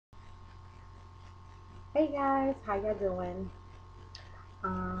Hey guys, how y'all doing?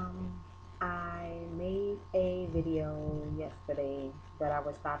 Um, I made a video yesterday that I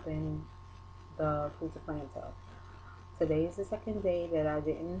was stopping the fruit to plantar. Today is the second day that I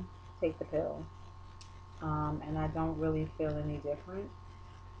didn't take the pill, and I don't really feel any different.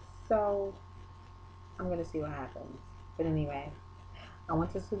 So I'm gonna see what happens. But anyway, I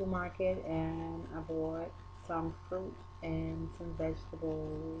went to the supermarket and I bought some fruit and some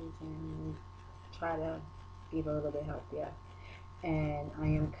vegetables and try to eat a little bit healthier. And I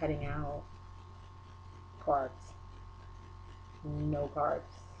am cutting out carbs, no carbs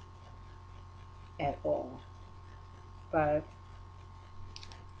at all. But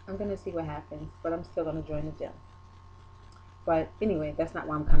I'm gonna see what happens. But I'm still gonna join the gym. But anyway, that's not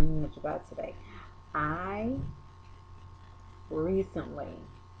why I'm coming with you guys today. I recently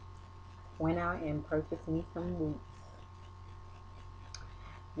went out and purchased me some boots.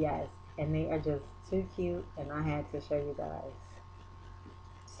 Yes, and they are just too cute, and I had to show you guys.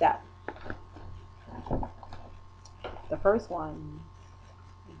 So the first one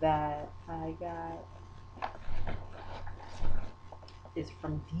that I got is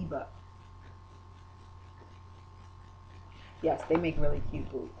from Diba. Yes, they make really cute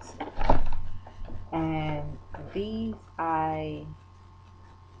boots. And these I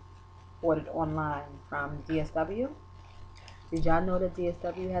ordered online from DSW. Did y'all know that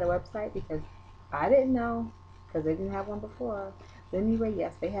DSW had a website? Because I didn't know, because they didn't have one before. But anyway,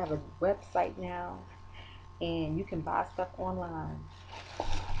 yes, they have a website now, and you can buy stuff online.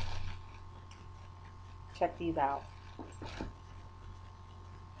 Check these out.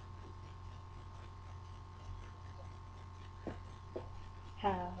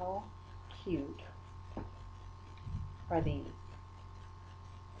 How cute are these?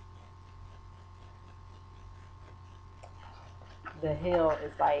 The heel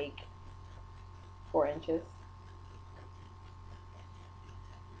is like 4 inches,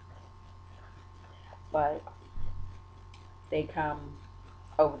 but they come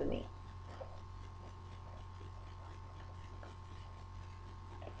over the knee.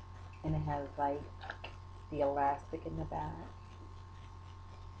 And it has like the elastic in the back.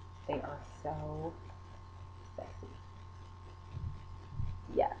 They are so sexy.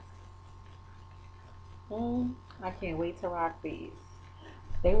 Yes. I can't wait to rock these.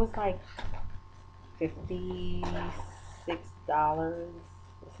 They was like $56 or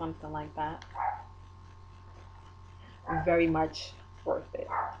something like that. Very much worth it,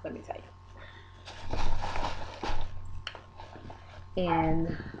 let me tell you.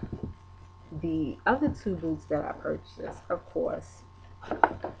 And the other two boots that I purchased, of course,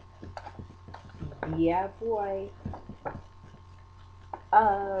 yeah, boy,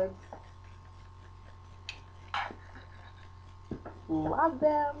 Uggs, love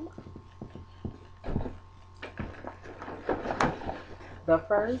them. The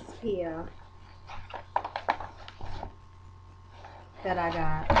first pair that I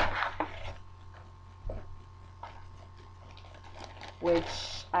got,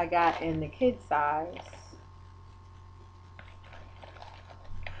 which I got in the kid size,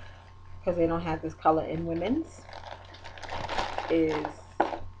 because they don't have this color in women's, is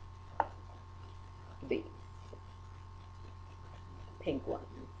the pink ones.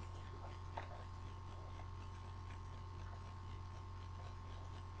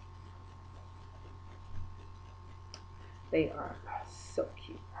 They are so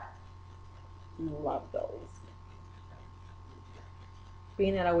cute. Love those.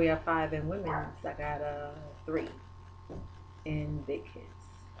 Being that I wear 5 in women's, I got a 3 in big kids,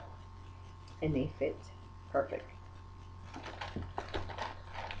 and they fit perfect.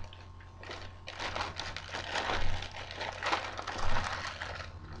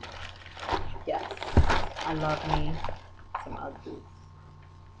 Yes, I love me some Ugg boots.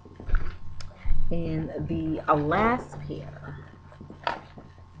 And the last pair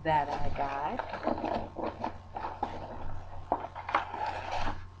that I got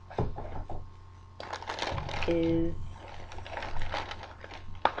is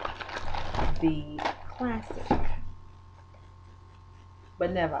the classic,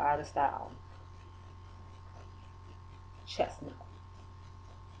 but never out of style, Chestnut.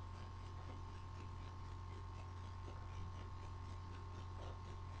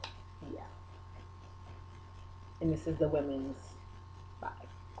 Yeah, and this is the women's 5.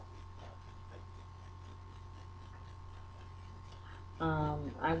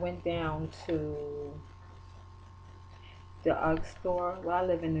 I went down to the UGG store. Well, I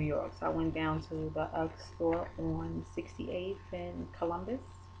live in New York, so I went down to the UGG store on 68th in Columbus.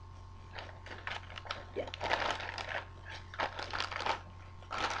 Yeah.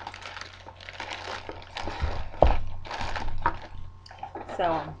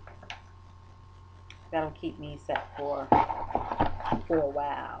 So that'll keep me set for a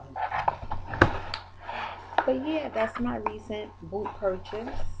while. But yeah, that's my recent boot purchase.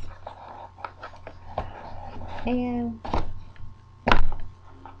 And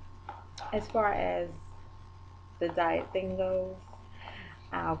as far as the diet thing goes,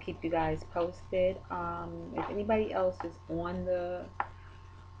 I'll keep you guys posted. If anybody else is on the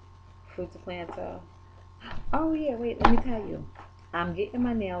Fruit to Planta. Oh yeah, wait, let me tell you. I'm getting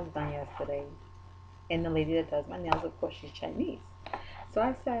my nails done yesterday. And the lady that does my nails, of course, she's Chinese. So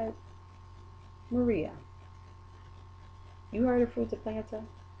I said, Maria, you heard of Fruit to Planta?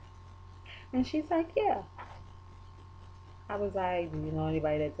 And she's like, yeah. I was like, do you know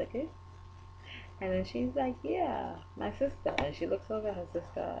anybody that took it? And then she's like, yeah, my sister. And she looks over at her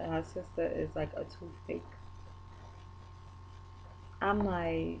sister, and her sister is like a toothpick. I'm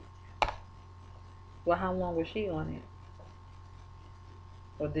like, well, how long was she on it?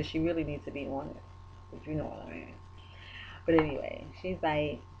 Or did she really need to be on it? If you know what I mean. But anyway, she's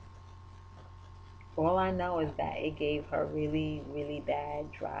like, all I know is that it gave her really, really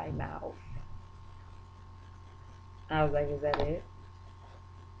bad dry mouth. I was like, is that it?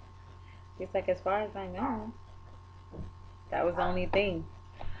 She's like, as far as I know, that was the only thing.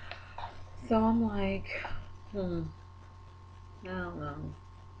 So I'm like, I don't know.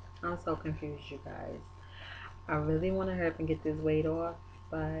 I'm so confused, you guys. I really want to hurry up and get this weight off,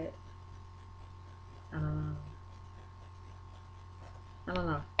 but I don't know. I don't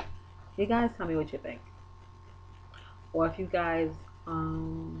know. You guys tell me what you think. Or if you guys,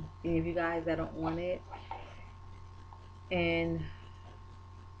 any of you guys that are on it and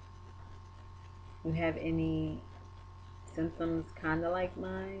you have any symptoms kind of like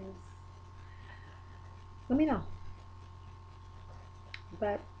mine, let me know.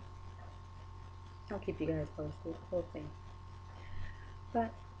 But I'll keep you guys posted, the whole thing.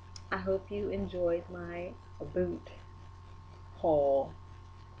 But I hope you enjoyed my boot haul,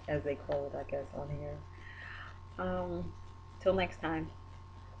 as they call it, I guess, on here. Till next time.